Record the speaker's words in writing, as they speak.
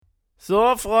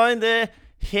So, Freunde,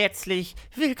 herzlich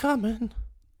willkommen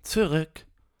zurück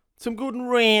zum guten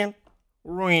Rant.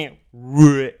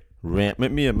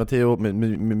 Mit mir, Mateo, mit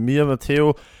mir,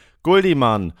 Mateo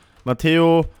Guldimann.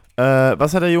 Mateo,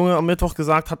 was hat der Junge am Mittwoch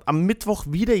gesagt? Hat am Mittwoch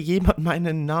wieder jemand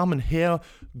meinen Namen, Herr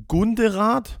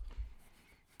Gunderath?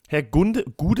 Herr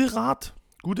Guderath?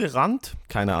 Guderand?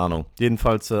 Keine Ahnung.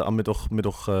 Jedenfalls am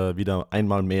Mittwoch wieder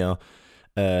einmal mehr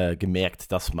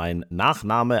gemerkt, dass mein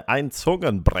Nachname ein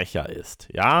Zungenbrecher ist.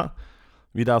 Ja,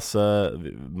 wie das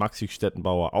Maxi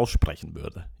Stettenbauer aussprechen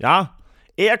würde. Ja,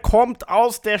 er kommt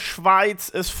aus der Schweiz.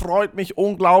 Es freut mich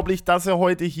unglaublich, dass er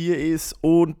heute hier ist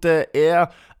und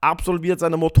er absolviert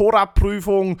seine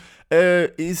Motorradprüfung,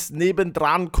 ist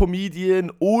nebendran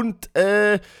Comedian und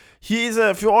hier ist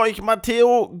er für euch,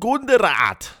 Mateo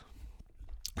Gunderath.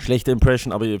 Schlechte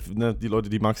Impression, aber die Leute,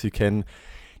 die Maxi kennen,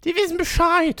 die wissen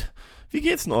Bescheid. Wie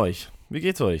geht's denn euch? Wie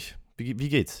geht's euch? Wie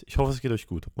geht's? Ich hoffe, es geht euch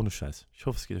gut. Ohne Scheiß. Ich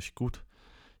hoffe, es geht euch gut.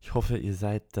 Ich hoffe, ihr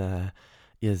seid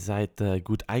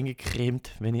gut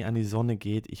eingecremt, wenn ihr an die Sonne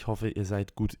geht. Ich hoffe, ihr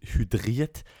seid gut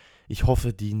hydriert. Ich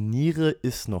hoffe, die Niere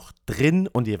ist noch drin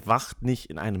und ihr wacht nicht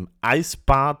in einem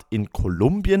Eisbad in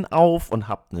Kolumbien auf und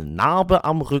habt eine Narbe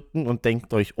am Rücken und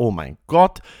denkt euch, oh mein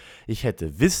Gott, ich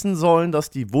hätte wissen sollen, dass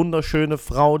die wunderschöne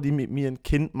Frau, die mit mir ein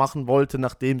Kind machen wollte,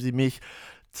 nachdem sie mich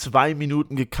 2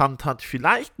 Minuten gekannt hat,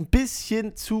 vielleicht ein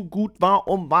bisschen zu gut war,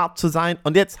 um wahr zu sein.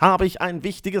 Und jetzt habe ich ein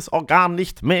wichtiges Organ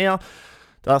nicht mehr.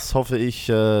 Das hoffe ich,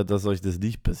 dass euch das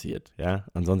nicht passiert. Ja,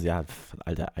 ansonsten, ja,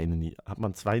 Alter, hat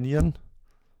man 2 Nieren?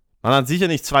 Man hat sicher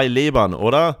nicht 2 Lebern,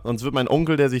 oder? Sonst wird mein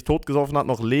Onkel, der sich totgesoffen hat,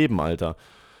 noch leben, Alter.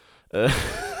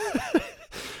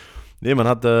 Nee, man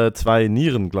hat 2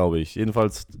 Nieren, glaube ich.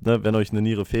 Jedenfalls, ne, wenn euch eine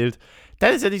Niere fehlt,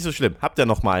 das ist ja nicht so schlimm. Habt ihr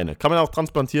noch mal eine. Kann man auch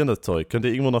transplantieren, das Zeug. Könnt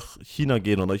ihr irgendwo nach China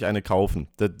gehen und euch eine kaufen.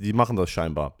 Die machen das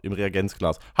scheinbar im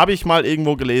Reagenzglas. Habe ich mal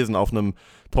irgendwo gelesen auf einem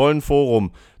tollen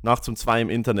Forum, nachts um 2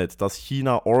 im Internet, dass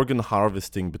China Organ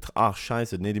Harvesting Ach,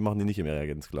 scheiße, nee, die machen die nicht im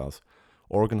Reagenzglas.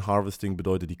 Organ Harvesting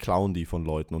bedeutet, die klauen die von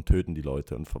Leuten und töten die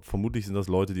Leute. Und vermutlich sind das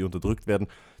Leute, die unterdrückt werden.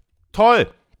 Toll!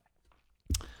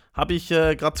 Habe ich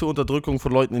gerade zur Unterdrückung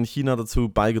von Leuten in China dazu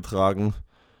beigetragen,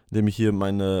 indem ich hier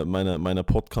meine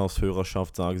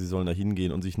Podcast-Hörerschaft sage, sie sollen da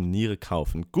hingehen und sich eine Niere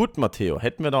kaufen. Gut, Mateo,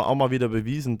 hätten wir doch auch mal wieder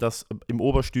bewiesen, dass im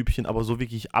Oberstübchen aber so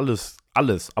wirklich alles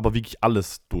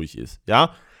durch ist,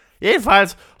 ja?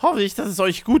 Jedenfalls hoffe ich, dass es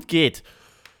euch gut geht.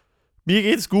 Mir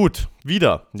geht's gut,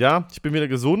 wieder, ja? Ich bin wieder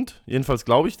gesund, jedenfalls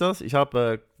glaube ich das. Ich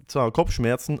habe zwar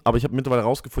Kopfschmerzen, aber ich habe mittlerweile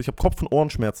rausgefunden, ich habe Kopf- und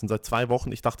Ohrenschmerzen seit 2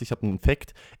 Wochen. Ich dachte, ich habe einen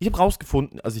Infekt. Ich habe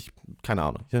rausgefunden, keine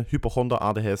Ahnung, Hypochonder,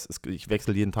 ADHS, ich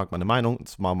wechsle jeden Tag meine Meinung.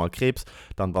 Es war mal Krebs,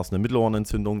 dann war es eine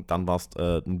Mittelohrenentzündung, dann war es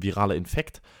ein viraler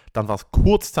Infekt, dann war es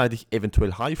kurzzeitig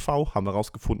eventuell HIV, haben wir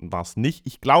rausgefunden, war es nicht.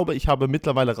 Ich glaube, ich habe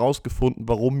mittlerweile rausgefunden,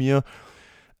 warum mir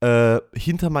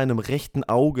hinter meinem rechten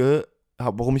Auge,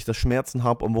 warum ich da Schmerzen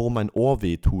habe und warum mein Ohr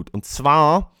weh tut. Und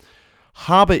zwar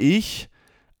habe ich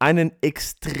einen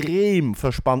extrem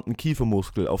verspannten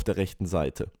Kiefermuskel auf der rechten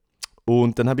Seite.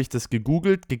 Und dann habe ich das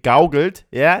gegaugelt,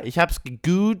 ja, ich habe es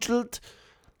gegoogelt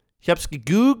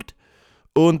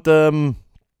und habe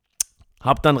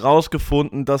dann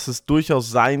rausgefunden, dass es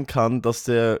durchaus sein kann, dass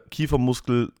der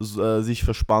Kiefermuskel sich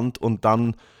verspannt und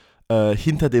dann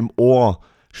hinter dem Ohr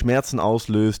Schmerzen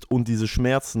auslöst und diese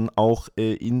Schmerzen auch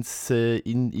hinter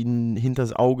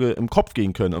das Auge im Kopf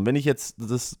gehen können. Und wenn ich jetzt,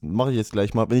 das mache ich jetzt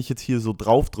gleich mal, wenn ich jetzt hier so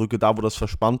drauf drücke, da wo das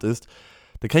verspannt ist,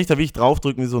 dann kann ich da wirklich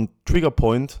draufdrücken wie so ein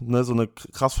Triggerpoint, ne, so eine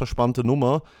krass verspannte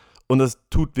Nummer und das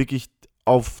tut wirklich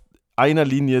auf einer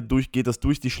Linie geht das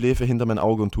durch die Schläfe hinter mein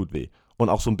Auge und tut weh. Und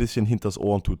auch so ein bisschen hinter das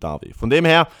Ohr und tut da weh. Von dem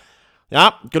her,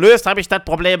 ja, gelöst habe ich das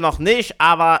Problem noch nicht,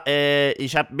 aber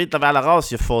ich habe mittlerweile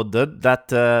herausgefunden, dass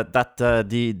das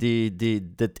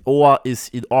Ohr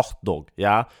ist in Ordnung,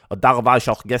 ja. Und darum war ich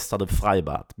auch gestern im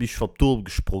Freibad. Bin ich vom Turm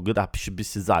gesprungen, da habe ich ein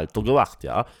bisschen Salto gemacht,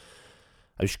 ja.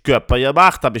 Habe ich Körper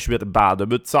gemacht, habe ich mir eine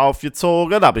Bademütze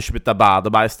aufgezogen, habe ich mit der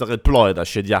Bademeisterin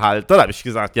Pläuderchen gehalten, dann habe ich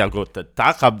gesagt, ja guten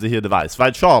Tag, haben Sie hier eine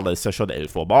Weißweinschorle, ist ja schon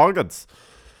 11 Uhr morgens.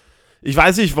 Ich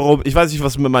weiß nicht,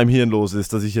 was mit meinem Hirn los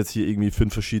ist, dass ich jetzt hier irgendwie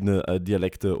 5 verschiedene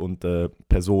Dialekte und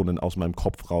Personen aus meinem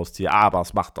Kopf rausziehe. Aber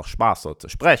es macht doch Spaß, so zu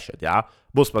sprechen, ja?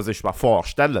 Muss man sich mal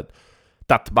vorstellen,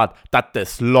 dass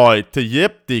es Leute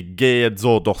gibt, die gehen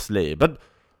so durchs Leben,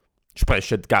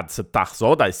 sprechen den ganzen Tag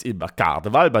so, da ist immer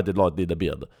Karneval bei den Leuten in der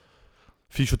Birne.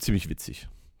 Finde ich schon ziemlich witzig.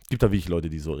 Es gibt da wirklich Leute,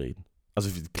 die so reden. Also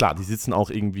klar, die sitzen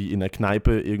auch irgendwie in der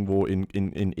Kneipe irgendwo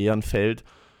in Ehrenfeld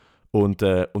und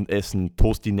essen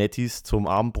Toastinettis zum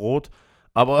Abendbrot.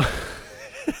 Aber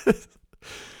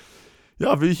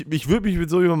ja, ich würde mich mit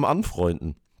so jemandem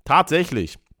anfreunden.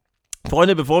 Tatsächlich.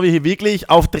 Freunde, bevor wir hier wirklich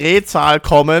auf Drehzahl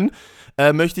kommen,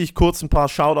 möchte ich kurz ein paar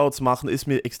Shoutouts machen, ist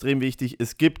mir extrem wichtig.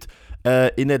 Es gibt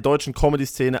in der deutschen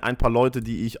Comedy-Szene ein paar Leute,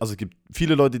 es gibt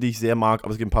viele Leute, die ich sehr mag,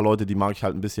 aber es gibt ein paar Leute, die mag ich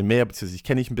halt ein bisschen mehr, beziehungsweise ich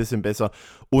kenne ich ein bisschen besser.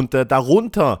 Und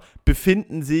darunter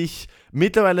befinden sich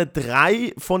mittlerweile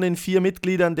 3 von den 4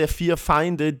 Mitgliedern der 4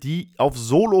 Feinde, die auf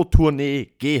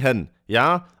Solo-Tournee gehen.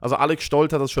 Ja, also Alex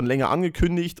Stolt hat das schon länger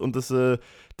angekündigt und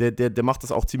der macht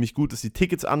das auch ziemlich gut, was die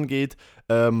Tickets angeht.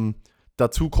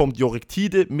 Dazu kommt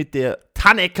Jorektide mit der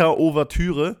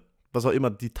Tannecker-Ouvertüre. Was auch immer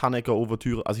die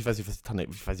Tannecker-Ouvertüre, also ich weiß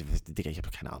nicht, Digga, ich habe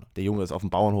keine Ahnung. Der Junge ist auf dem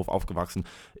Bauernhof aufgewachsen,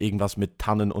 irgendwas mit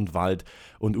Tannen und Wald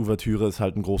und Ouvertüre ist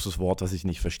halt ein großes Wort, das ich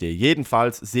nicht verstehe.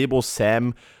 Jedenfalls Sebo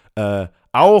Sam,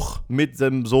 auch mit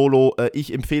dem Solo,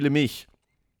 ich empfehle mich,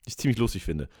 ich ziemlich lustig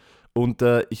finde. Und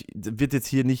ich wird jetzt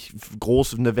hier nicht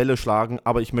groß eine Welle schlagen,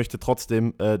 aber ich möchte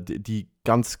trotzdem die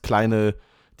ganz kleine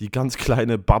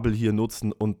Bubble hier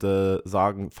nutzen und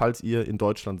sagen, falls ihr in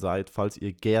Deutschland seid, falls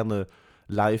ihr gerne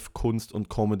Live, Kunst und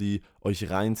Comedy euch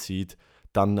reinzieht,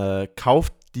 dann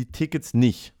kauft die Tickets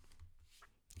nicht.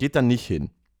 Geht da nicht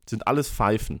hin. Sind alles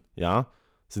Pfeifen, ja.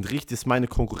 Ist meine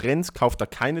Konkurrenz, kauft da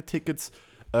keine Tickets.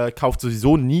 Kauft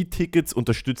sowieso nie Tickets,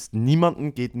 unterstützt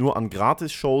niemanden, geht nur an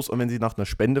Gratis-Shows und wenn sie nach einer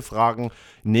Spende fragen,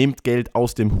 nehmt Geld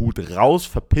aus dem Hut raus,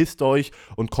 verpisst euch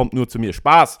und kommt nur zu mir.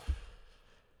 Spaß!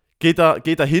 Geht da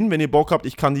hin, wenn ihr Bock habt.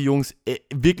 Ich kann die Jungs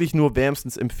wirklich nur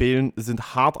wärmstens empfehlen. Es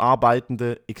sind hart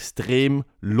arbeitende, extrem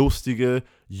lustige,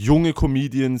 junge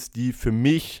Comedians, die für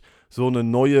mich so eine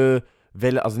neue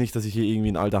Welle, also nicht, dass ich hier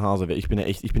irgendwie ein alter Hase wäre. Ich bin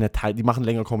ja Teil, die machen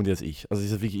länger Comedy als ich. Also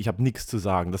ich habe nichts zu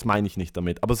sagen, das meine ich nicht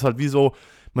damit. Aber es ist halt wie so,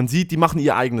 man sieht, die machen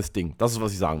ihr eigenes Ding. Das ist,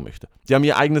 was ich sagen möchte. Die haben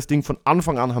ihr eigenes Ding, von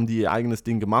Anfang an haben die ihr eigenes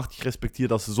Ding gemacht. Ich respektiere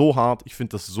das so hart, ich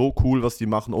finde das so cool, was die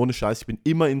machen, ohne Scheiß. Ich bin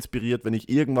immer inspiriert, wenn ich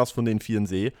irgendwas von den Vieren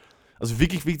sehe. Also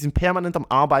wirklich, die sind permanent am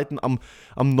Arbeiten, am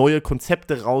neue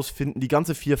Konzepte rausfinden. Die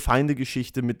ganze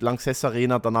 4-Feinde-Geschichte mit Lanxess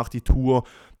Arena, danach die Tour,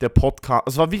 der Podcast.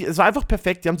 Es war einfach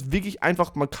perfekt. Die haben es wirklich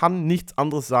einfach, man kann nichts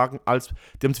anderes sagen, als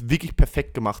die haben es wirklich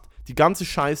perfekt gemacht. Die ganze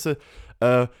Scheiße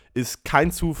ist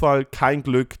kein Zufall, kein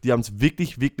Glück. Die haben es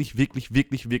wirklich, wirklich, wirklich,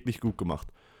 wirklich, wirklich gut gemacht.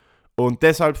 Und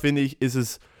deshalb finde ich,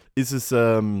 ist es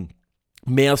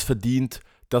mehr als verdient,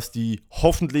 dass die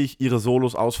hoffentlich ihre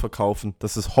Solos ausverkaufen,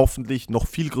 dass es hoffentlich noch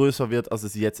viel größer wird, als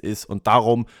es jetzt ist. Und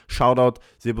darum, Shoutout,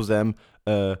 Sebo Sam,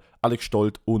 Alex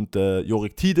Stolt und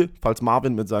Jorektide. Falls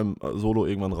Marvin mit seinem Solo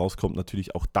irgendwann rauskommt,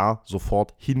 natürlich auch da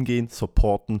sofort hingehen,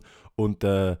 supporten und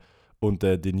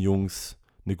den Jungs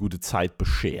eine gute Zeit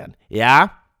bescheren.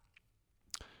 Ja?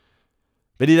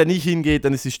 Wenn ihr da nicht hingeht,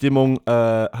 dann ist die Stimmung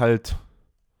halt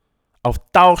auf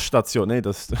Tauchstation. Nee,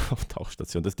 auf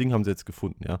Tauchstation. Das Ding haben sie jetzt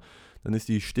gefunden, ja. Dann ist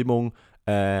die Stimmung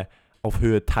auf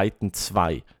Höhe Titan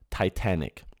 2.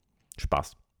 Titanic.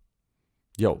 Spaß.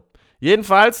 Jo.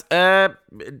 Jedenfalls, der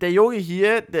Junge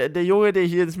hier, der Junge, der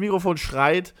hier ins Mikrofon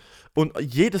schreit und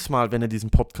jedes Mal, wenn er diesen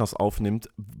Podcast aufnimmt,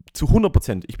 zu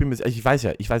 100%, ich weiß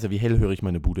ja, wie hellhörig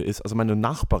meine Bude ist. Also meine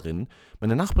Nachbarin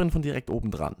von direkt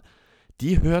oben dran,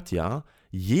 die hört ja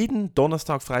jeden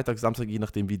Donnerstag, Freitag, Samstag, je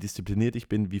nachdem, wie diszipliniert ich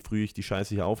bin, wie früh ich die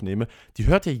Scheiße hier aufnehme, die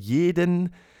hört ja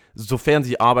jeden, sofern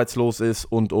sie arbeitslos ist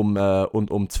und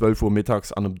um 12 Uhr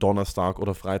mittags an einem Donnerstag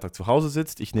oder Freitag zu Hause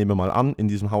sitzt. Ich nehme mal an, in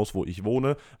diesem Haus, wo ich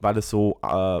wohne, weil es so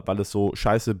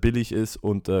scheiße billig ist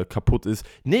und kaputt ist,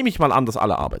 nehme ich mal an, dass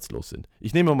alle arbeitslos sind.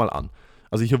 Ich nehme mal an.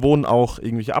 Also hier wohnen auch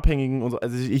irgendwelche Abhängigen und so.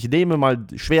 Also ich nehme mal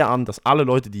schwer an, dass alle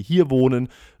Leute, die hier wohnen,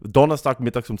 Donnerstag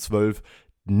mittags um 12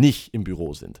 nicht im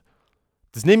Büro sind.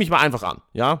 Das nehme ich mal einfach an,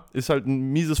 ja, ist halt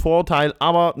ein mieses Vorurteil,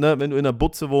 aber ne, wenn du in einer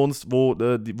Butze wohnst, wo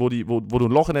du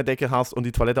ein Loch in der Decke hast und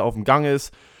die Toilette auf dem Gang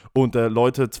ist und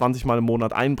Leute 20 Mal im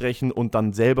Monat einbrechen und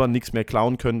dann selber nichts mehr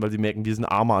klauen können, weil sie merken, wir sind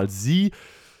armer als sie,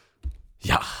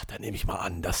 ja, dann nehme ich mal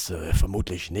an, dass du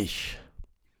vermutlich nicht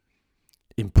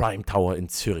im Prime Tower in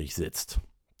Zürich sitzt.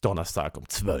 Donnerstag um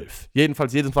 12.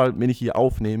 Jedenfalls, wenn ich hier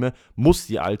aufnehme, muss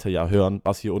die Alte ja hören,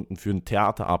 was hier unten für ein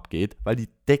Theater abgeht, weil die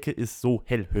Decke ist so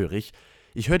hellhörig.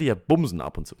 Ich höre die ja bumsen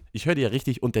ab und zu. Ich höre die ja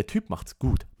richtig und der Typ macht's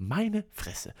gut. Meine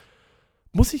Fresse.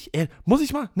 Muss ich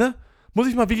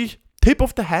mal wirklich, Tip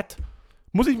of the Hat,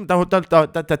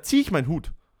 da ziehe ich meinen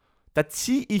Hut. Da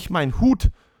ziehe ich meinen Hut,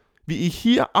 wie ich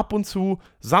hier ab und zu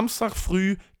Samstag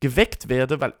früh geweckt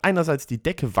werde, weil einerseits die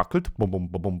Decke wackelt,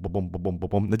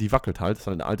 die wackelt halt, das ist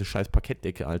halt eine alte scheiß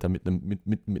Parkettdecke, Alter, mit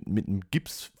einem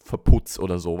Gipsverputz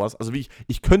oder sowas. Also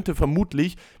ich könnte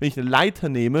vermutlich, wenn ich eine Leiter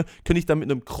nehme, könnte ich da mit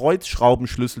einem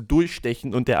Kreuzschraubenschlüssel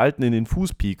durchstechen und der Alten in den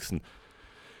Fuß pieksen.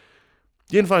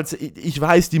 Jedenfalls, ich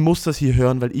weiß, die muss das hier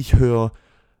hören, weil ich höre,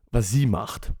 was sie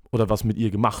macht oder was mit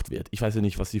ihr gemacht wird. Ich weiß ja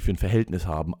nicht, was sie für ein Verhältnis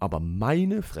haben, aber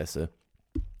meine Fresse.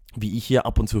 wie ich hier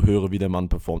ab und zu höre, wie der Mann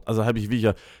performt. Also da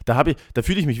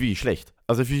fühle ich mich wirklich schlecht.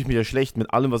 Also fühle ich mich ja schlecht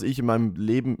mit allem, was ich in meinem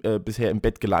Leben bisher im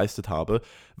Bett geleistet habe,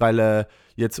 weil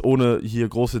jetzt ohne hier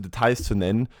große Details zu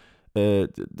nennen,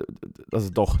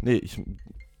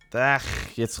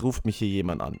 jetzt ruft mich hier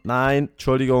jemand an. Nein,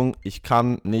 Entschuldigung, ich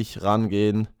kann nicht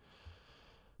rangehen.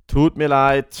 Tut mir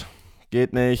leid,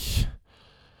 geht nicht.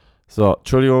 So,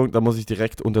 Entschuldigung, da muss ich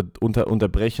direkt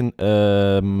unterbrechen.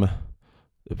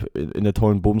 In der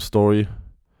tollen Boom-Story.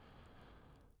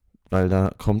 Weil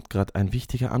da kommt gerade ein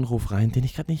wichtiger Anruf rein, den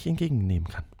ich gerade nicht entgegennehmen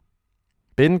kann.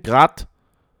 Bin gerade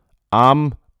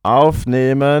am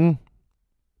Aufnehmen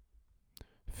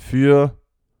für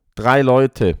 3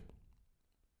 Leute.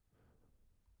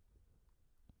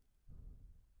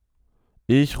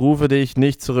 Ich rufe dich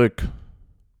nicht zurück.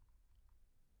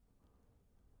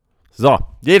 So,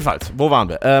 jedenfalls, wo waren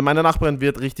wir? Meine Nachbarin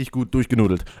wird richtig gut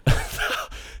durchgenudelt.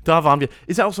 Da waren wir.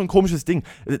 Ist ja auch so ein komisches Ding.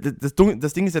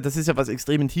 Das Ding ist ja, das ist ja was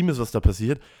extrem Intimes, was da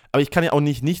passiert. Aber ich kann ja auch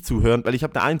nicht zuhören, weil ich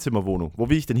habe eine Einzimmerwohnung. Wo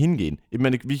will ich denn hingehen?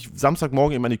 Will ich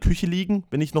Samstagmorgen in meine Küche liegen,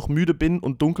 wenn ich noch müde bin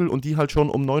und dunkel und die halt schon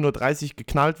um 9:30 Uhr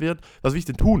geknallt wird? Was will ich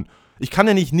denn tun? Ich kann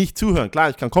ja nicht zuhören.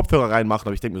 Klar, ich kann Kopfhörer reinmachen,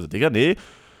 aber ich denke mir so, Digga, nee.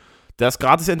 Das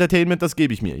Gratis-Entertainment, das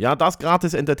gebe ich mir. Ja, das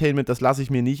Gratis-Entertainment, das lasse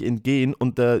ich mir nicht entgehen.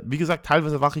 Und wie gesagt,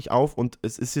 teilweise wache ich auf und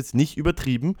es ist jetzt nicht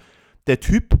übertrieben. Der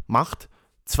Typ macht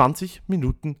 20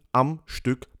 Minuten am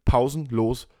Stück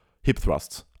pausenlos Hip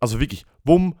Thrusts. Also wirklich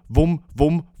wum, wum,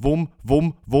 wum, wum,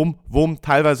 wum, wum, wum,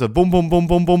 teilweise wum, wum, wum,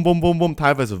 wum, wum, wum, wum, wum,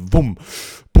 teilweise wum,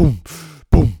 bum,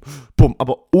 bum, bum,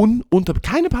 aber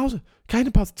keine Pause,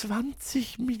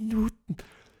 20 Minuten.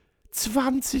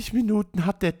 20 Minuten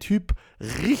hat der Typ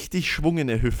richtig Schwung in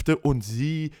der Hüfte und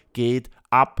sie geht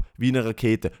ab wie eine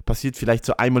Rakete. Passiert vielleicht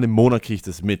so einmal im Monat, kriege ich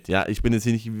das mit. Ja, ich bin jetzt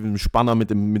hier nicht wie ein Spanner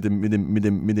mit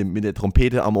der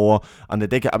Trompete am Ohr an der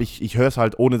Decke, aber ich höre es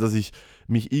halt, ohne dass ich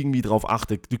mich irgendwie drauf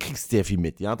achte. Du kriegst sehr viel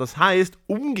mit. Ja, das heißt,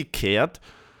 umgekehrt,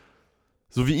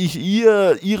 so wie ich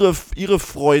ihre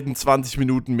Freuden 20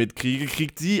 Minuten mitkriege,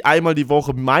 kriegt sie einmal die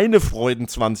Woche meine Freuden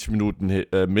 20 Minuten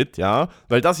mit, ja.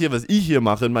 Weil das hier, was ich hier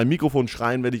mache, in meinem Mikrofon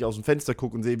schreien, wenn ich aus dem Fenster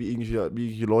gucke und sehe, wie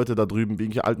irgendwelche Leute da drüben, wie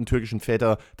irgendwelche alten türkischen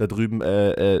Väter da drüben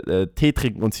Tee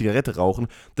trinken und Zigarette rauchen,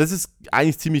 das ist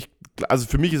eigentlich also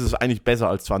für mich ist es eigentlich besser,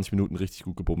 als 20 Minuten richtig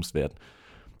gut gebumst werden.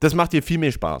 Das macht dir viel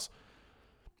mehr Spaß.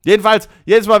 Jedenfalls,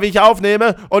 jedes Mal, wie ich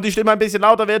aufnehme und die Stimme ein bisschen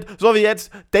lauter wird, so wie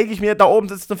jetzt, denke ich mir, da oben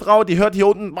sitzt eine Frau, die hört hier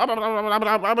unten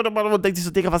und denkt sich so,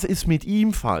 Digga, was ist mit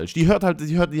ihm falsch? Die hört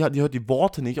die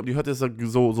Worte nicht, aber die hört das so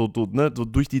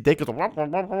durch die Decke. So,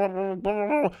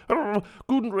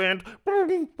 guten Rand.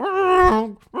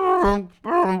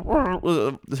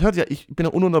 Das hört ja, ich bin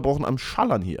ja ununterbrochen am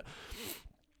Schallern hier.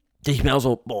 Ich bin auch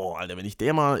so, boah, Alter, wenn ich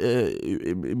der mal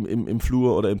im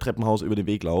Flur oder im Treppenhaus über den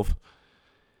Weg laufe,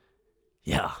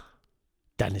 ja,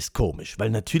 dann ist komisch, weil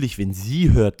natürlich, wenn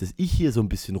sie hört, dass ich hier so ein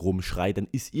bisschen rumschreie, dann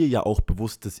ist ihr ja auch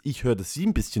bewusst, dass ich höre, dass sie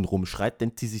ein bisschen rumschreit,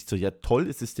 denkt sie sich so, ja toll,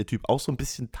 ist der Typ auch so ein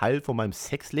bisschen Teil von meinem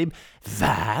Sexleben?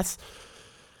 Was?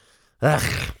 Ach,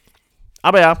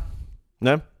 aber ja,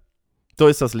 ne, so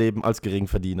ist das Leben als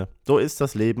Geringverdiener. So ist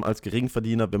das Leben als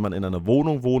Geringverdiener, wenn man in einer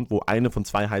Wohnung wohnt, wo eine von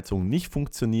 2 Heizungen nicht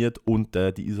funktioniert und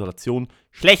die Isolation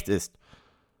schlecht ist.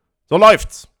 So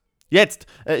läuft's. Jetzt,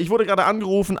 ich wurde gerade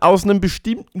angerufen aus einem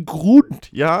bestimmten Grund,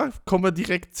 ja, kommen wir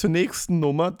direkt zur nächsten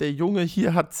Nummer. Der Junge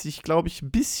hier hat sich, glaube ich, ein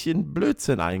bisschen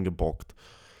Blödsinn eingebockt.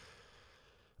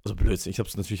 Also Blödsinn, ich habe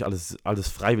es natürlich alles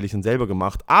freiwillig und selber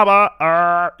gemacht,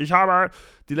 aber ich habe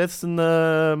die letzten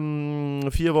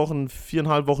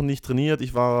 4,5 Wochen nicht trainiert.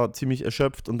 Ich war ziemlich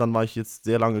erschöpft und dann war ich jetzt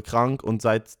sehr lange krank und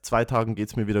seit 2 Tagen geht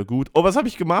es mir wieder gut. Oh, was habe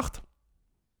ich gemacht?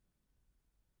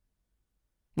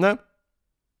 Ne?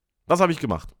 Was habe ich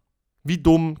gemacht? Wie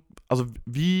dumm,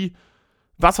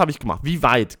 was habe ich gemacht? Wie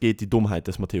weit geht die Dummheit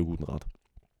des Mateo Gutenrat?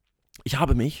 Ich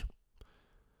habe mich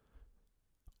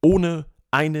ohne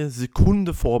eine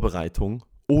Sekunde Vorbereitung,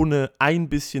 ohne ein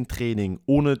bisschen Training,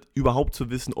 ohne überhaupt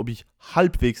zu wissen, ob ich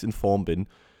halbwegs in Form bin,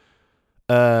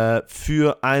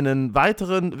 für einen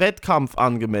weiteren Wettkampf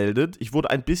angemeldet. Ich wurde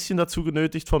ein bisschen dazu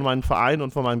genötigt von meinem Verein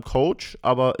und von meinem Coach,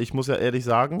 aber ich muss ja ehrlich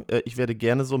sagen, ich werde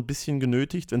gerne so ein bisschen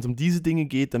genötigt. Wenn es um diese Dinge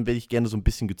geht, dann werde ich gerne so ein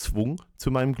bisschen gezwungen zu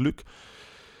meinem Glück.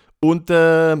 Und ich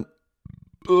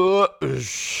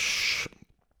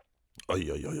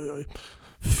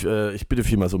bitte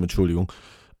vielmals um Entschuldigung.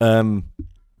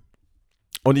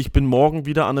 Und ich bin morgen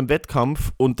wieder an einem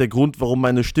Wettkampf und der Grund, warum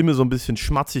meine Stimme so ein bisschen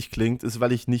schmatzig klingt, ist,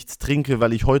 weil ich nichts trinke,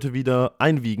 weil ich heute wieder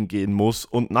einwiegen gehen muss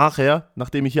und nachher,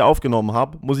 nachdem ich hier aufgenommen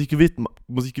habe, muss ich Gewicht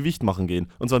machen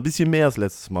gehen. Und zwar ein bisschen mehr als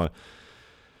letztes Mal.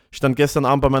 Ich stand gestern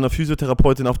Abend bei meiner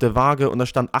Physiotherapeutin auf der Waage und da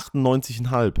stand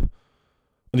 98,5.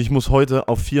 und ich muss heute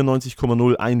auf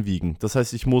 94,0 einwiegen. Das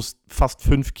heißt, ich muss fast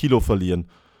 5 Kilo verlieren.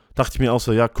 Dachte ich mir auch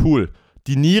so, ja cool.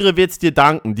 Die Niere wird's dir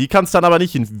danken. Die kannst du dann aber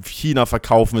nicht in China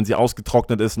verkaufen, wenn sie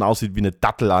ausgetrocknet ist und aussieht wie eine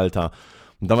Dattel, Alter.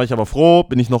 Und dann war ich aber froh,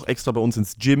 bin ich noch extra bei uns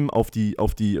ins Gym auf die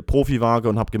Profi-Waage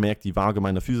und habe gemerkt, die Waage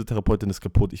meiner Physiotherapeutin ist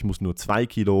kaputt. Ich muss nur 2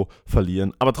 Kilo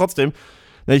verlieren. Aber trotzdem,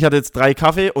 ich hatte jetzt 3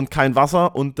 Kaffee und kein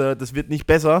Wasser und das wird nicht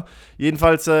besser.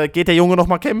 Jedenfalls geht der Junge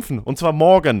nochmal kämpfen. Und zwar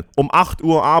morgen um 8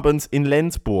 Uhr abends in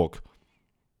Lenzburg.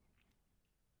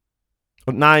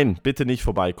 Und nein, bitte nicht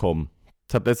vorbeikommen.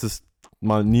 Das hat letztes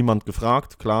Mal niemand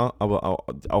gefragt, klar. Aber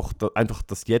auch einfach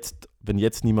das jetzt, wenn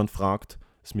jetzt niemand fragt,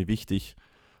 ist mir wichtig.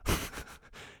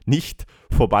 Nicht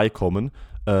vorbeikommen.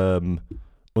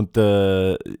 Und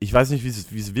ich weiß nicht,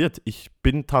 wie es wird. Ich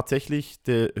bin tatsächlich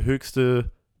der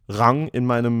höchste Rang in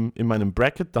meinem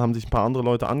Bracket. Da haben sich ein paar andere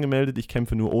Leute angemeldet. Ich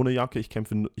kämpfe nur ohne Jacke. Ich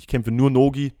kämpfe nur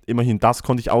Nogi. Immerhin das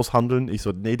konnte ich aushandeln. Ich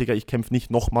so, nee, Digga, ich kämpfe nicht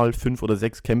nochmal 5 oder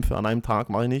 6 Kämpfe an einem Tag,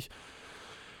 mache ich nicht.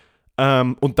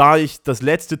 Und da ich das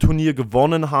letzte Turnier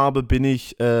gewonnen habe, bin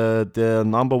ich der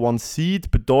Number One Seed.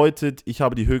 Bedeutet, ich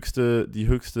habe den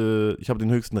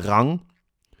höchsten Rang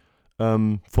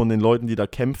von den Leuten, die da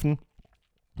kämpfen,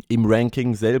 im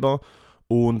Ranking selber.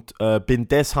 Und bin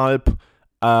deshalb,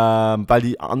 weil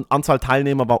die Anzahl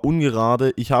Teilnehmer war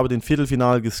ungerade, ich habe den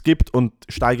Viertelfinal geskippt und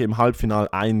steige im Halbfinal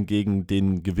ein gegen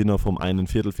den Gewinner vom einen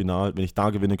Viertelfinal. Wenn ich da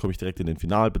gewinne, komme ich direkt in den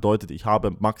Final. Bedeutet, ich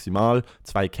habe maximal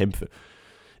 2 Kämpfe.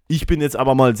 Ich bin jetzt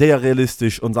aber mal sehr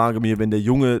realistisch und sage mir, wenn der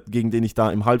Junge, gegen den ich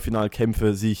da im Halbfinal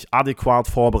kämpfe, sich adäquat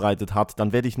vorbereitet hat,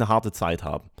 dann werde ich eine harte Zeit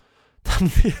haben.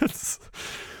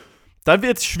 Dann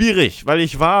wird's schwierig, weil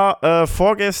ich war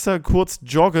vorgestern kurz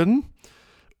joggen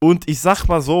und ich sag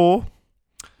mal so,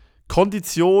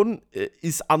 Kondition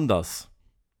ist anders.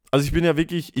 Also ich bin ja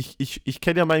wirklich, ich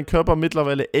kenne ja meinen Körper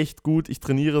mittlerweile echt gut. Ich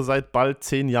trainiere seit bald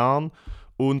 10 Jahren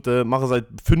und mache seit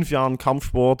 5 Jahren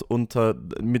Kampfsport und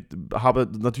habe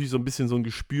natürlich so ein bisschen so ein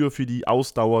Gespür für die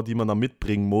Ausdauer, die man da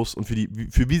mitbringen muss und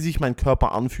für wie sich mein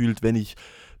Körper anfühlt, wenn ich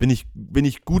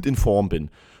gut in Form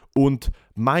bin. Und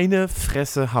meine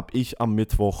Fresse habe ich am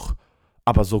Mittwoch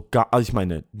aber also ich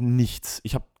meine, nichts.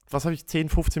 Was habe ich, 10,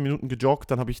 15 Minuten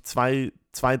gejoggt, dann habe ich 2,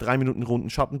 3 Minuten Runden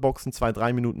Schattenboxen, 2,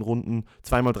 3 Minuten Runden,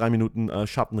 2x3 Minuten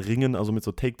Schattenringen, also mit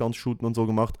so Takedowns-Shooten und so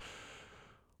gemacht.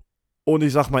 Und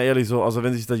ich sag mal ehrlich so, also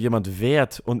wenn sich da jemand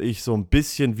wehrt und ich so ein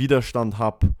bisschen Widerstand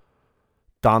habe,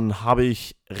 dann habe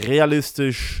ich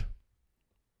realistisch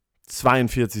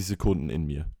 42 Sekunden in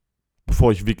mir,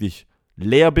 bevor ich wirklich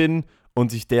leer bin und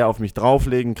sich der auf mich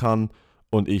drauflegen kann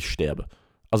und ich sterbe.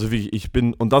 Also wirklich,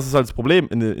 und das ist halt das Problem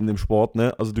in dem Sport,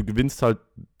 ne? Also du gewinnst halt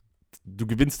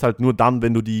nur dann,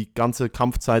 wenn du die ganze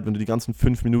Kampfzeit, wenn du die ganzen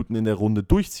 5 Minuten in der Runde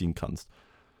durchziehen kannst.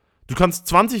 Du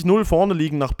kannst 20-0 vorne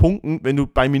liegen nach Punkten, wenn du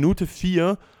bei Minute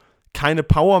 4 keine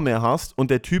Power mehr hast und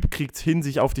der Typ kriegt es hin,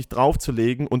 sich auf dich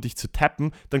draufzulegen und dich zu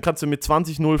tappen, dann kannst du mit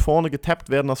 20-0 vorne getappt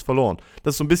werden, hast verloren.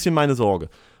 Das ist so ein bisschen meine Sorge.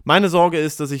 Meine Sorge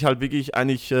ist, dass ich halt wirklich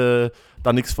eigentlich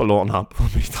da nichts verloren habe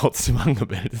und mich trotzdem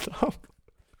angemeldet habe.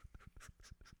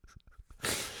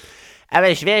 Aber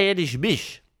ich wäre ja nicht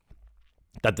mich.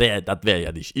 Das wär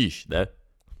ja nicht ich, ne?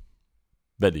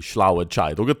 Wenn ich schlaue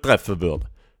Entscheidungen treffen würde.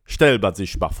 Stellt man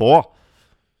sich mal vor,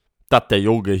 dass der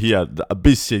Junge hier ein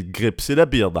bisschen Grips in der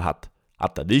Birne hat.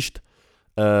 Hat er nicht.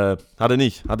 Hat er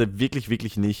nicht. Hat er wirklich,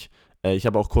 wirklich nicht. Ich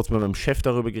habe auch kurz mit meinem Chef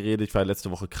darüber geredet. Ich war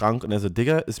letzte Woche krank und er so,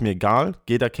 Digga, ist mir egal.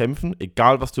 Geh da kämpfen.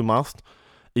 Egal, was du machst.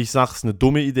 Ich sag's, eine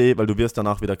dumme Idee, weil du wirst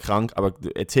danach wieder krank. Aber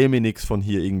erzähl mir nichts von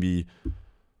hier irgendwie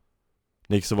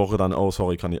nächste Woche dann, oh,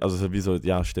 sorry, kann ich. Also, wieso?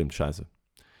 Ja, stimmt, scheiße.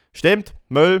 Stimmt,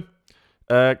 Müll.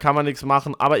 Kann man nichts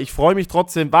machen. Aber ich freue mich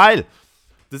trotzdem, weil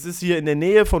das ist hier in der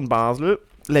Nähe von Basel.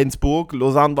 Lenzburg,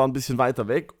 Lausanne war ein bisschen weiter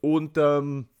weg und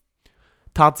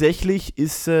tatsächlich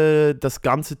ist das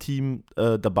ganze Team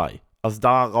dabei. Also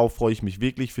darauf freue ich mich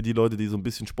wirklich für die Leute, die so ein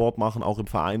bisschen Sport machen, auch im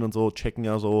Verein und so, checken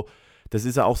ja so. Das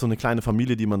ist ja auch so eine kleine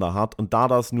Familie, die man da hat. Und da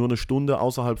das nur eine Stunde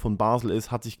außerhalb von Basel ist,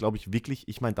 hat sich, glaube ich, wirklich,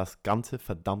 das ganze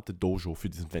verdammte Dojo für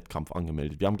diesen Wettkampf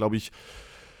angemeldet. Wir haben, glaube ich,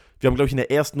 in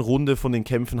der ersten Runde von den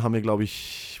Kämpfen haben wir, glaube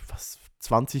ich,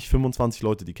 20, 25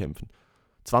 Leute, die kämpfen.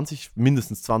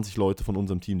 Mindestens 20 Leute von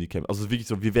unserem Team, die kämpfen. Also wirklich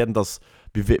so, wir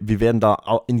werden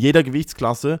da in jeder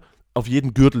Gewichtsklasse, auf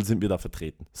jedem Gürtel sind wir da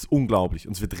vertreten. Das ist unglaublich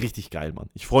und es wird richtig geil, Mann.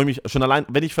 Ich freue mich schon allein,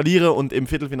 wenn ich verliere und im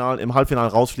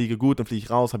Halbfinale rausfliege, gut, dann fliege ich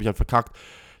raus, habe ich halt verkackt,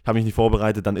 habe mich nicht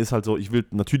vorbereitet, dann ist halt so, ich will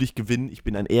natürlich gewinnen, ich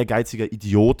bin ein ehrgeiziger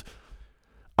Idiot,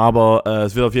 aber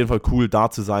es wird auf jeden Fall cool, da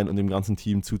zu sein und dem ganzen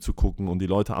Team zuzugucken und die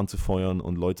Leute anzufeuern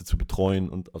und Leute zu betreuen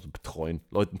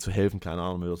Leuten zu helfen, keine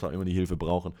Ahnung, wer auch immer die Hilfe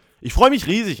brauchen. Ich freue mich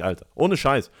riesig, Alter, ohne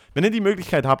Scheiß. Wenn ihr die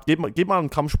Möglichkeit habt, geht mal ein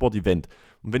Kampfsport-Event.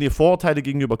 Und wenn ihr Vorurteile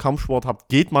gegenüber Kampfsport habt,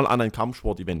 geht mal an ein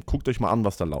Kampfsport-Event. Guckt euch mal an,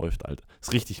 was da läuft, Alter.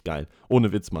 Ist richtig geil.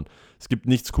 Ohne Witz, Mann. Es gibt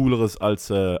nichts Cooleres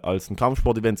als ein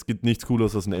Kampfsport-Event. Es gibt nichts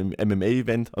Cooleres als ein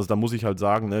MMA-Event. Also da muss ich halt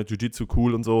sagen, ne, Jiu-Jitsu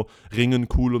cool und so, Ringen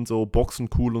cool und so, Boxen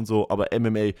cool und so, aber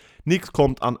MMA, nichts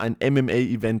kommt an ein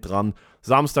MMA-Event dran.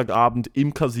 Samstagabend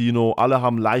im Casino, alle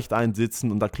haben leicht einen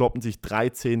sitzen und da kloppen sich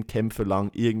 13 Kämpfe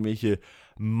lang irgendwelche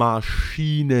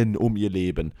Maschinen um ihr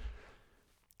Leben.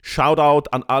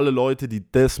 Shoutout an alle Leute, die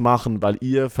das machen, weil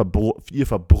ihr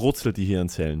verbrutzelt die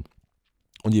Hirnzellen.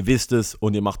 Und ihr wisst es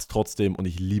und ihr macht es trotzdem und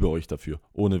ich liebe euch dafür.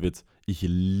 Ohne Witz. Ich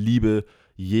liebe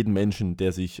jeden Menschen,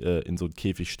 der sich in so einen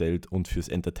Käfig stellt und fürs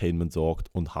Entertainment sorgt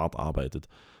und hart arbeitet.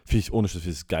 Finde ich ohne Scheiß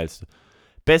das Geilste.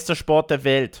 Bester Sport der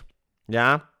Welt.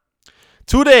 Ja.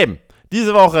 Zudem,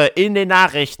 diese Woche in den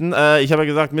Nachrichten, ich habe ja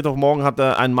gesagt, Mittwochmorgen hat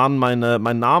ein Mann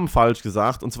meinen Namen falsch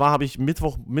gesagt. Und zwar habe ich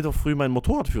Mittwoch früh meinen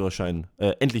Motorradführerschein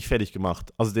endlich fertig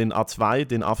gemacht. Also den A2,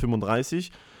 den A35.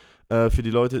 Für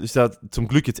die Leute ist ja zum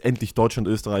Glück jetzt endlich Deutschland,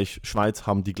 Österreich, Schweiz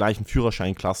haben die gleichen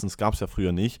Führerscheinklassen. Das gab es ja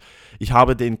früher nicht. Ich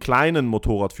habe den kleinen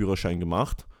Motorradführerschein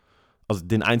gemacht. Also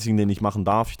den einzigen, den ich machen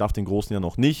darf. Ich darf den großen ja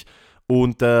noch nicht.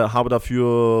 Und habe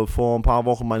dafür vor ein paar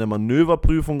Wochen meine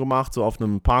Manöverprüfung gemacht, so auf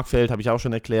einem Parkfeld, habe ich auch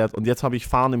schon erklärt. Und jetzt habe ich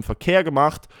Fahren im Verkehr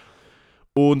gemacht.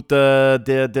 Und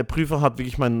der Prüfer hat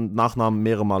wirklich meinen Nachnamen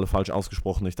mehrere Male falsch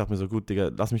ausgesprochen. Ich dachte mir so, gut,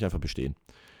 Digga, lass mich einfach bestehen.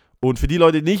 Und für die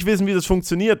Leute, die nicht wissen, wie das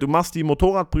funktioniert, du machst die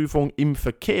Motorradprüfung im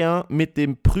Verkehr mit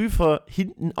dem Prüfer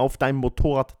hinten auf deinem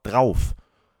Motorrad drauf.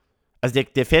 Also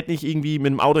der fährt nicht irgendwie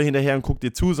mit dem Auto hinterher und guckt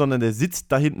dir zu, sondern der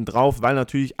sitzt da hinten drauf, weil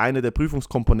natürlich eine der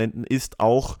Prüfungskomponenten ist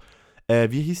auch,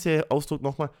 wie hieß der Ausdruck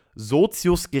nochmal?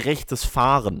 Soziusgerechtes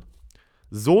Fahren.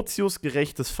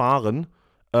 Soziusgerechtes Fahren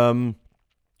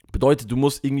bedeutet, du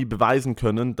musst irgendwie beweisen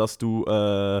können, dass du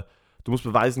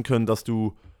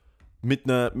mit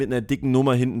einer dicken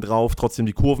Nummer hinten drauf trotzdem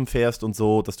die Kurven fährst und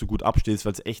so, dass du gut abstehst,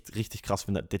 weil es echt richtig krass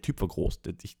finde. Der Typ war groß.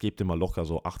 Ich gebe dem mal locker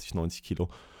so 80, 90 Kilo.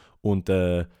 Und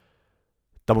da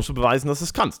musst du beweisen, dass du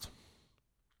es kannst.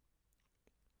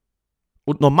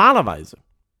 Und normalerweise,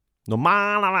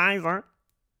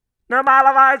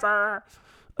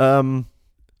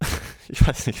 ich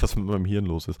weiß nicht, was mit meinem Hirn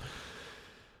los ist.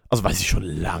 Also weiß ich schon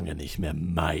lange nicht mehr.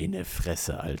 Meine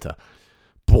Fresse, Alter.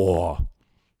 Boah.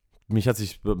 Mich hat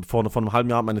sich vor einem halben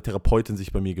Jahr meine Therapeutin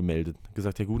sich bei mir gemeldet.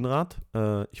 Gesagt, Herr Gudenrath,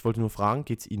 ich wollte nur fragen,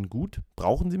 geht's Ihnen gut?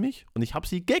 Brauchen Sie mich? Und ich habe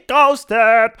sie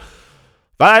geghostet.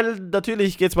 Weil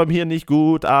natürlich geht's beim Hirn nicht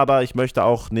gut, aber ich möchte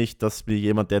auch nicht, dass mir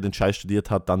jemand, der den Scheiß studiert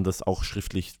hat, dann das auch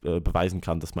schriftlich beweisen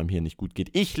kann, dass meinem Hirn nicht gut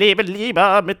geht. Ich lebe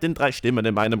lieber mit den 3 Stimmen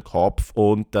in meinem Kopf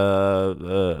und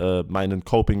meinen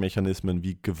Coping-Mechanismen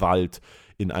wie Gewalt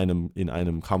in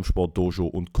einem Kampfsport-Dojo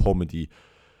und Comedy,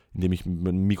 indem ich mit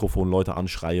dem Mikrofon Leute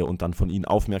anschreie und dann von ihnen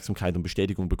Aufmerksamkeit und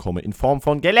Bestätigung bekomme in Form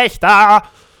von Gelächter.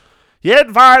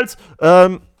 Jedenfalls,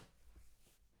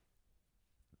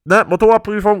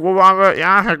 Motorradprüfung, wo waren wir?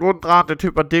 Ja, Herr Gudenrath, der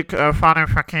Typ war dick, fahren im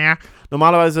Verkehr.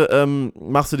 Normalerweise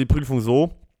machst du die Prüfung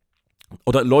so,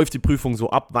 oder läuft die Prüfung so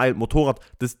ab, weil Motorrad,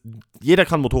 jeder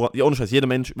kann Motorrad, ja ohne Scheiß, jeder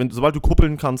Mensch, sobald du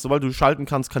kuppeln kannst, sobald du schalten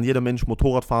kannst, kann jeder Mensch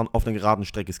Motorrad fahren auf einer geraden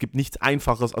Strecke. Es gibt nichts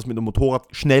Einfaches, als mit einem Motorrad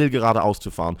schnell geradeaus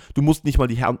zu fahren. Du musst nicht mal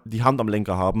die Hand am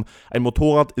Lenker haben. Ein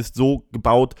Motorrad ist so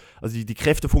gebaut, also die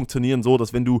Kräfte funktionieren so,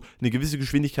 dass wenn du eine gewisse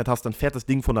Geschwindigkeit hast, dann fährt das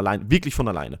Ding von alleine, wirklich von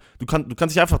alleine. Du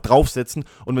kannst dich einfach draufsetzen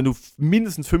und wenn du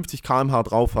mindestens 50 km/h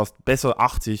drauf hast, besser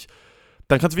 80,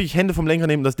 dann kannst du wirklich Hände vom Lenker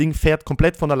nehmen, das Ding fährt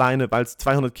komplett von alleine, weil es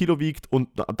 200 Kilo wiegt und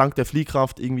dank der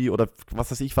Fliehkraft irgendwie oder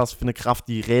was weiß ich was für eine Kraft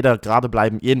die Räder gerade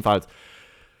bleiben. Jedenfalls,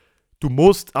 du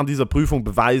musst an dieser Prüfung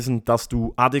beweisen, dass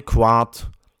du adäquat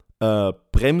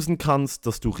bremsen kannst,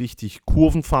 dass du richtig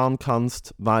Kurven fahren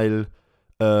kannst, weil,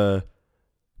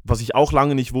 was ich auch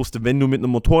lange nicht wusste, wenn du mit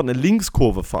einem Motorrad eine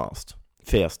Linkskurve fährst,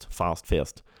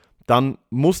 dann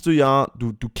musst du ja,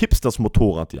 du kippst das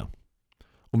Motorrad ja.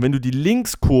 Und wenn du die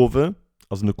Linkskurve,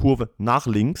 also eine Kurve nach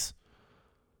links,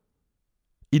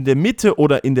 in der Mitte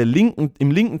oder im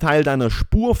linken Teil deiner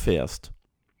Spur fährst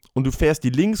und du fährst die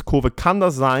Linkskurve, kann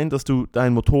das sein, dass du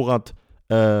dein Motorrad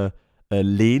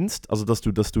lehnst, also dass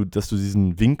du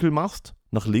diesen Winkel machst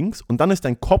nach links und dann ist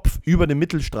dein Kopf über dem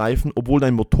Mittelstreifen, obwohl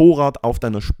dein Motorrad auf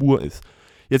deiner Spur ist.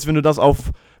 Jetzt, wenn du das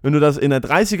in der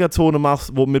 30er-Zone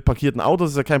machst, wo mit parkierten Autos,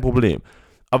 ist ja kein Problem.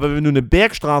 Aber wenn du eine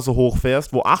Bergstraße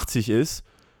hochfährst, wo 80 ist,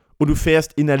 und du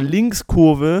fährst in der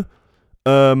Linkskurve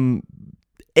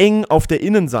eng auf der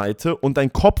Innenseite und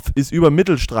dein Kopf ist über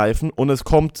Mittelstreifen und es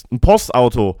kommt ein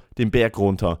Postauto den Berg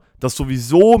runter, das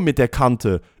sowieso mit der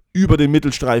Kante über den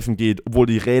Mittelstreifen geht, obwohl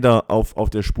die Räder auf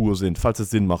der Spur sind, falls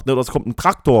es Sinn macht. Oder es kommt ein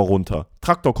Traktor runter.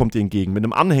 Traktor kommt dir entgegen mit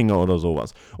einem Anhänger oder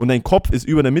sowas. Und dein Kopf ist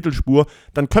über der Mittelspur,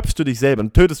 dann köpfst du dich selber,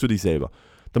 dann tötest du dich selber.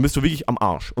 dann bist du wirklich am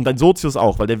Arsch. Und dein Sozius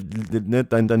auch, weil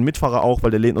dein Mitfahrer auch,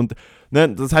 weil der lehnt. Und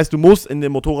das heißt, du musst in der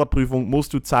Motorradprüfung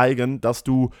zeigen, dass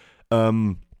du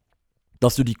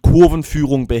die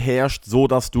Kurvenführung beherrschst, so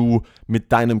dass du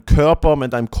mit deinem Körper,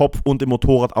 mit deinem Kopf und dem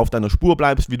Motorrad auf deiner Spur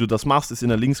bleibst. Wie du das machst, ist in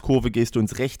der Linkskurve, gehst du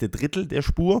ins rechte Drittel der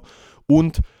Spur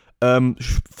und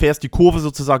fährst die Kurve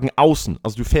sozusagen außen.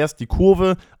 Also du fährst die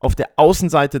Kurve auf der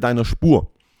Außenseite deiner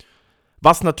Spur.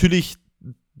 Was natürlich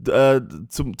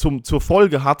zur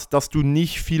Folge hat, dass du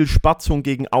nicht viel Spatzung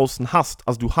gegen außen hast.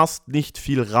 Also du hast nicht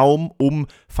viel Raum,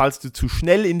 falls du zu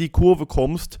schnell in die Kurve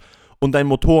kommst und dein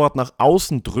Motorrad nach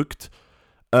außen drückt,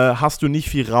 hast du nicht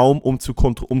viel Raum, um zu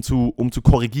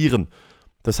korrigieren.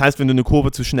 Das heißt, wenn du eine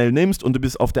Kurve zu schnell nimmst und du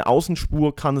bist auf der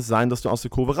Außenspur, kann es sein, dass du aus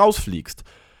der Kurve rausfliegst.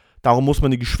 Darum muss man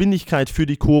die Geschwindigkeit für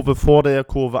die Kurve vor der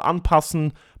Kurve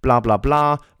anpassen, bla bla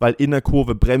bla, weil in der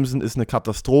Kurve bremsen ist eine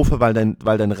Katastrophe, weil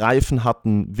dein Reifen hat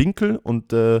einen Winkel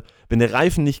und wenn der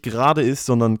Reifen nicht gerade ist,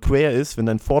 sondern quer ist, wenn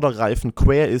dein Vorderreifen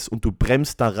quer ist und du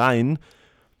bremst da rein,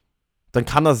 dann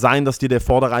kann das sein, dass dir der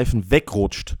Vorderreifen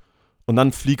wegrutscht und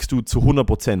dann fliegst du zu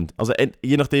 100%. Also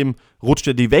je nachdem rutscht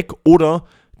er die weg oder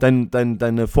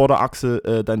deine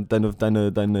Vorderachse,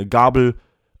 deine Gabel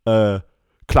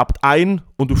klappt ein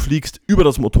und du fliegst über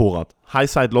das Motorrad.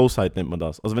 High-Side, Low-Side nennt man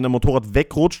das. Also wenn der Motorrad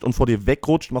wegrutscht und vor dir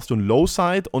wegrutscht, machst du ein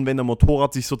Low-Side und wenn der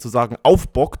Motorrad sich sozusagen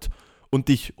aufbockt und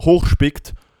dich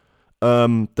hochspickt,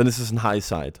 dann ist es ein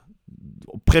High-Side.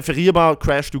 Präferierbar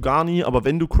crashst du gar nie, aber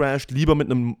wenn du crashst, lieber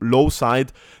mit einem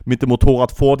Low-Side mit dem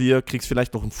Motorrad vor dir, kriegst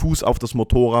vielleicht noch einen Fuß auf das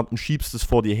Motorrad und schiebst es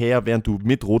vor dir her, während du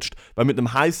mitrutscht, weil mit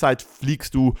einem High-Side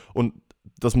fliegst du und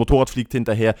das Motorrad fliegt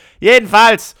hinterher.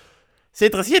 Jedenfalls! Es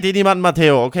interessiert hier niemanden,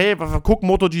 Mateo, okay? Guck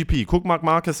MotoGP, guck Marc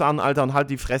Marquez an, Alter, und halt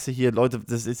die Fresse hier. Leute,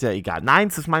 das ist ja egal. Nein,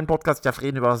 es ist mein Podcast, ich darf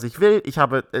reden, über was ich will. Ich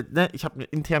habe einen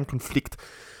internen Konflikt.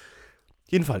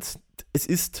 Jedenfalls, es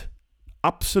ist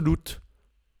absolut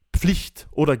Pflicht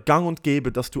oder gang und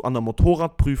gäbe, dass du an der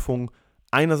Motorradprüfung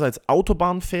einerseits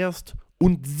Autobahn fährst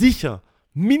und sicher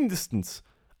mindestens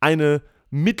eine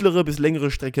mittlere bis längere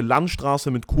Strecke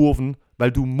Landstraße mit Kurven,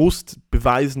 weil du musst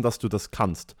beweisen, dass du das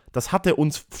kannst. Das hat er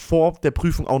uns vor der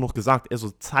Prüfung auch noch gesagt. Also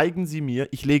zeigen Sie mir,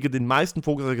 ich lege den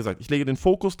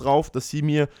Fokus drauf, dass Sie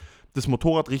mir das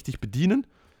Motorrad richtig bedienen.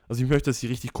 Also ich möchte, dass Sie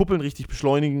richtig kuppeln, richtig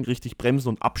beschleunigen, richtig bremsen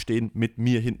und abstehen mit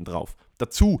mir hinten drauf.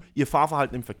 Dazu, Ihr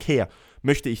Fahrverhalten im Verkehr,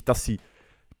 möchte ich, dass Sie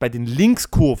bei den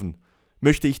Linkskurven,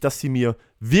 mir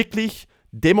wirklich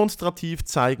demonstrativ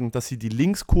zeigen, dass Sie die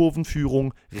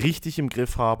Linkskurvenführung richtig im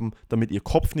Griff haben, damit Ihr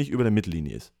Kopf nicht über der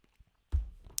Mittellinie ist.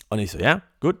 Und ich so, ja,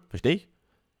 gut, verstehe ich.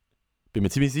 Bin mir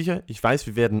ziemlich sicher, ich weiß,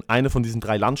 wir werden eine von diesen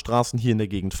 3 Landstraßen hier in der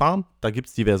Gegend fahren. Da gibt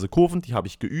es diverse Kurven, die habe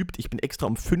ich geübt. Ich bin extra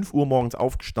um 5 Uhr morgens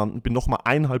aufgestanden, bin nochmal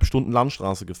 1,5 Stunden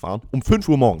Landstraße gefahren. Um 5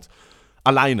 Uhr morgens.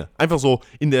 Alleine. Einfach so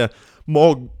in der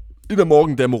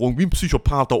Morgendämmerung, wie ein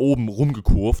Psychopath da oben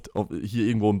rumgekurvt, hier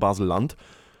irgendwo im Baselland.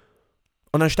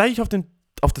 Und dann steige ich auf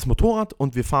das Motorrad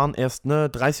und wir fahren erst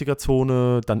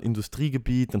 30er-Zone, dann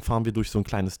Industriegebiet, dann fahren wir durch so ein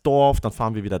kleines Dorf, dann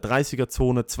fahren wir wieder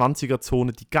 30er-Zone,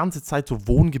 20er-Zone, die ganze Zeit so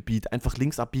Wohngebiet, einfach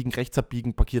links abbiegen, rechts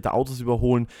abbiegen, parkierte Autos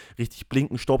überholen, richtig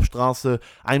blinken, Stoppstraße,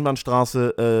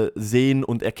 Einbahnstraße sehen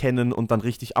und erkennen und dann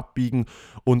richtig abbiegen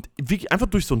und wirklich einfach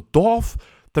durch so ein Dorf,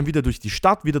 dann wieder durch die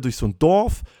Stadt, wieder durch so ein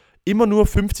Dorf, immer nur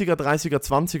 50er, 30er,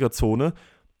 20er-Zone.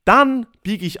 Dann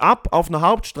biege ich ab auf eine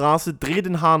Hauptstraße, drehe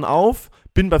den Hahn auf,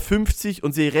 bin bei 50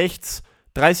 und sehe rechts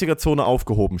 30er-Zone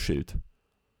aufgehoben Schild.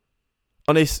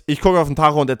 Und ich gucke auf den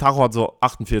Tacho und der Tacho hat so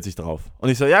 48 drauf. Und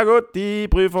ich so, ja gut, die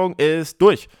Prüfung ist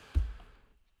durch.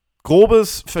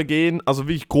 Grobes Vergehen, also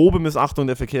wirklich grobe Missachtung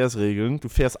der Verkehrsregeln. Du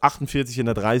fährst 48 in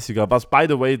der 30er, was by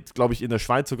the way, glaube ich, in der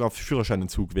Schweiz sogar auf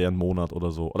Führerscheinentzug wäre, einen Monat oder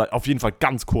so. Oder auf jeden Fall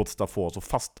ganz kurz davor, so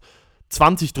fast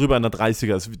 20 drüber in der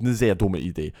 30er, ist eine sehr dumme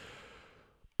Idee.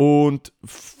 Und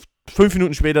 5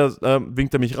 Minuten später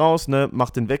winkt er mich raus,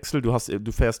 macht den Wechsel,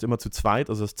 du fährst immer zu zweit,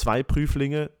 also das 2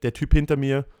 Prüflinge, der Typ hinter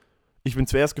mir, ich bin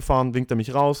zuerst gefahren, winkt er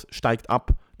mich raus, steigt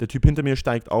ab, der Typ hinter mir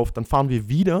steigt auf, dann fahren wir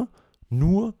wieder,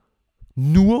 nur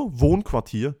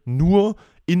Wohnquartier, nur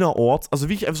innerorts, also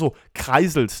wirklich einfach so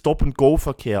Kreisel,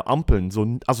 Stop-and-Go-Verkehr, Ampeln,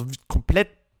 so, also komplett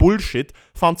Bullshit,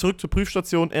 fahren zurück zur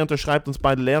Prüfstation, er unterschreibt uns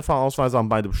beide Lehrfahrausweise, haben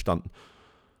beide bestanden.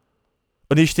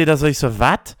 Und ich stehe da so, ich so,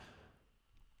 was?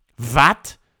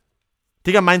 Was?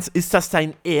 Digga, ist das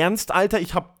dein Ernst, Alter?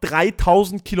 Ich habe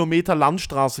 3000 Kilometer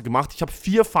Landstraße gemacht. Ich habe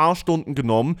 4 Fahrstunden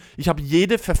genommen. Ich habe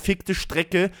jede verfickte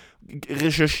Strecke,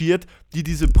 recherchiert, die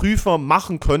diese Prüfer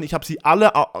machen können. Ich habe sie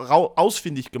alle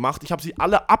ausfindig gemacht. Ich habe sie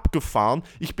alle abgefahren.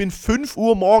 Ich bin 5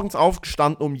 Uhr morgens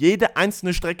aufgestanden, um jede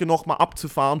einzelne Strecke nochmal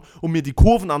abzufahren, um mir die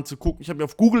Kurven anzugucken. Ich habe mir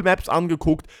auf Google Maps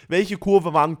angeguckt, welche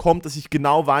Kurve wann kommt, dass ich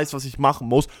genau weiß, was ich machen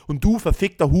muss. Und du,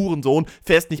 verfickter Hurensohn,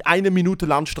 fährst nicht eine Minute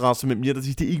Landstraße mit mir, dass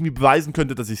ich dir irgendwie beweisen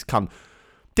könnte, dass ich es kann.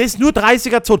 Der ist nur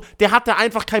 30er-Zone. Der hatte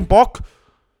einfach keinen Bock.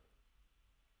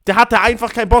 Das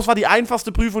war die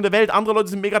einfachste Prüfung der Welt. Andere Leute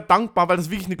sind mega dankbar, weil das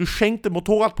wirklich eine geschenkte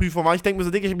Motorradprüfung war. Ich denke mir so,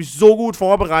 Digga, ich habe mich so gut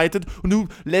vorbereitet und du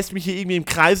lässt mich hier irgendwie im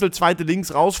Kreisel zweite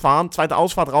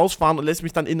Ausfahrt rausfahren und lässt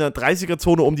mich dann in der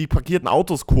 30er-Zone um die parkierten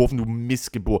Autos kurven, du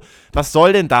Missgeburt. Was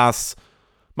soll denn das?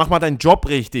 Mach mal deinen Job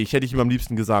richtig, hätte ich ihm am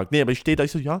liebsten gesagt. Nee, aber ich stehe da,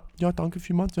 ich so, ja, danke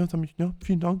vielmals, ja,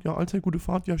 vielen Dank, ja, allzeit gute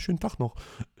Fahrt, ja, schönen Tag noch.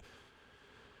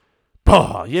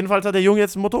 Boah, jedenfalls hat der Junge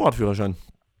jetzt einen Motorradführerschein.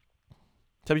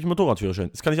 Jetzt habe ich einen Motorradführerschein.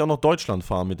 Jetzt kann ich auch noch Deutschland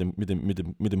fahren mit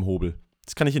dem Hobel.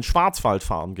 Jetzt kann ich in Schwarzwald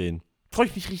fahren gehen. Freue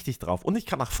ich mich richtig drauf. Und ich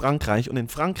kann nach Frankreich. Und in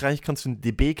Frankreich kannst du einen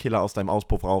DB-Killer aus deinem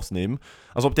Auspuff rausnehmen.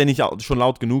 Als ob der nicht schon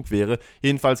laut genug wäre.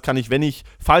 Jedenfalls kann ich,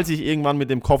 falls ich irgendwann mit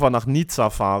dem Koffer nach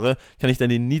Nizza fahre, kann ich dann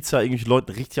in Nizza irgendwelchen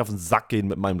Leuten richtig auf den Sack gehen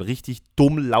mit meinem richtig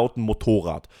dumm lauten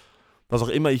Motorrad. Was auch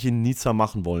immer ich in Nizza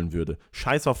machen wollen würde.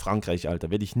 Scheiß auf Frankreich, Alter.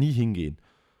 Werde ich nie hingehen.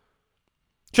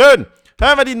 Schön!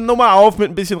 Hören wir die Nummer auf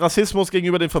mit ein bisschen Rassismus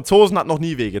gegenüber den Franzosen, hat noch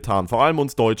nie wehgetan. Vor allem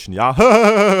uns Deutschen,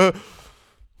 ja.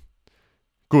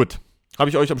 Gut. Habe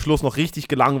ich euch am Schluss noch richtig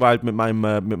gelangweilt mit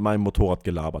meinem Motorrad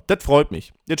gelabert. Das freut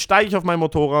mich. Jetzt steige ich auf mein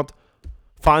Motorrad,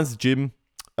 fahre ins Gym,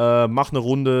 mache eine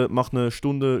Runde, mache eine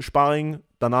Stunde Sparring.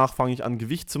 Danach fange ich an,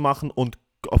 Gewicht zu machen und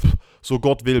so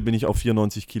Gott will, bin ich auf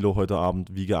 94 Kilo heute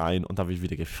Abend, wiege ein und da habe ich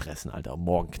wieder gefressen, Alter.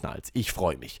 Morgen knallt's. Ich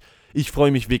freue mich. Ich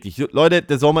freue mich wirklich. Leute,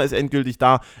 der Sommer ist endgültig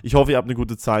da. Ich hoffe, ihr habt eine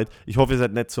gute Zeit. Ich hoffe, ihr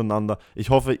seid nett zueinander.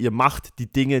 Ich hoffe, ihr macht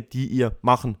die Dinge, die ihr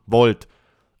machen wollt.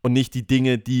 Und nicht die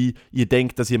Dinge, die ihr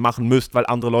denkt, dass ihr machen müsst, weil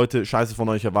andere Leute Scheiße von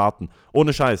euch erwarten.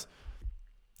 Ohne Scheiß.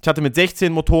 Ich hatte mit 16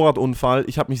 einen Motorradunfall.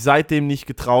 Ich habe mich seitdem nicht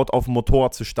getraut, auf ein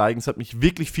Motorrad zu steigen. Es hat mich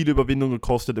wirklich viel Überwindung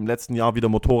gekostet, im letzten Jahr wieder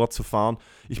Motorrad zu fahren.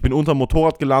 Ich bin unter dem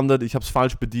Motorrad gelandet. Ich habe es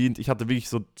falsch bedient. Ich habe mit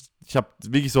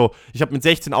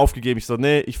 16 aufgegeben. Ich so,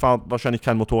 nee, ich fahre wahrscheinlich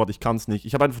kein Motorrad. Ich kann es nicht.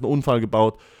 Ich habe einfach einen Unfall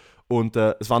gebaut. Und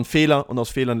es war ein Fehler. Und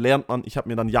aus Fehlern lernt man. Ich habe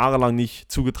mir dann jahrelang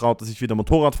nicht zugetraut, dass ich wieder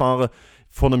Motorrad fahre.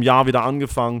 Vor einem Jahr wieder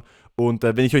angefangen. Und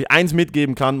wenn ich euch eins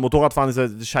mitgeben kann, Motorradfahren ist ja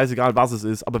scheißegal, was es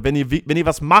ist. Aber wenn ihr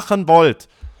was machen wollt,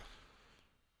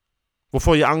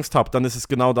 wovor ihr Angst habt, dann ist es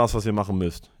genau das, was ihr machen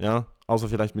müsst, ja? Außer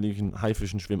vielleicht mit irgendwelchen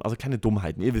Haifischen schwimmen. Also keine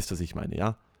Dummheiten, ihr wisst, was ich meine,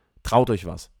 ja? Traut euch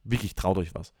was. Wirklich, traut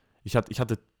euch was. Ich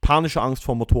hatte panische Angst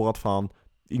vor Motorradfahren,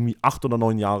 irgendwie 8 oder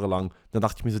 9 Jahre lang. Dann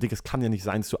dachte ich mir so, Dick, es kann ja nicht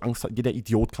sein, dass du Angst hast. Jeder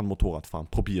Idiot kann Motorrad fahren.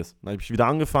 Probier's. Dann habe ich wieder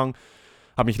angefangen,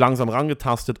 habe mich langsam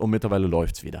rangetastet und mittlerweile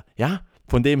läuft's wieder, ja?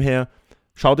 Von dem her,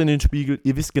 schaut in den Spiegel,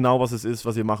 ihr wisst genau, was es ist,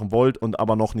 was ihr machen wollt und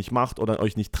aber noch nicht macht oder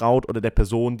euch nicht traut oder der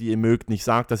Person, die ihr mögt, nicht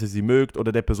sagt, dass ihr sie mögt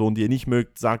oder der Person, die ihr nicht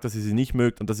mögt, sagt, dass ihr sie nicht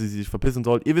mögt und dass ihr sie sich verpissen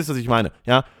sollt. Ihr wisst, was ich meine,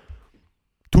 ja?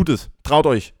 Tut es, traut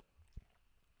euch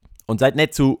und seid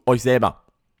nett zu euch selber.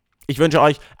 Ich wünsche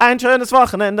euch ein schönes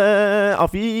Wochenende,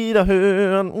 auf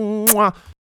Wiederhören.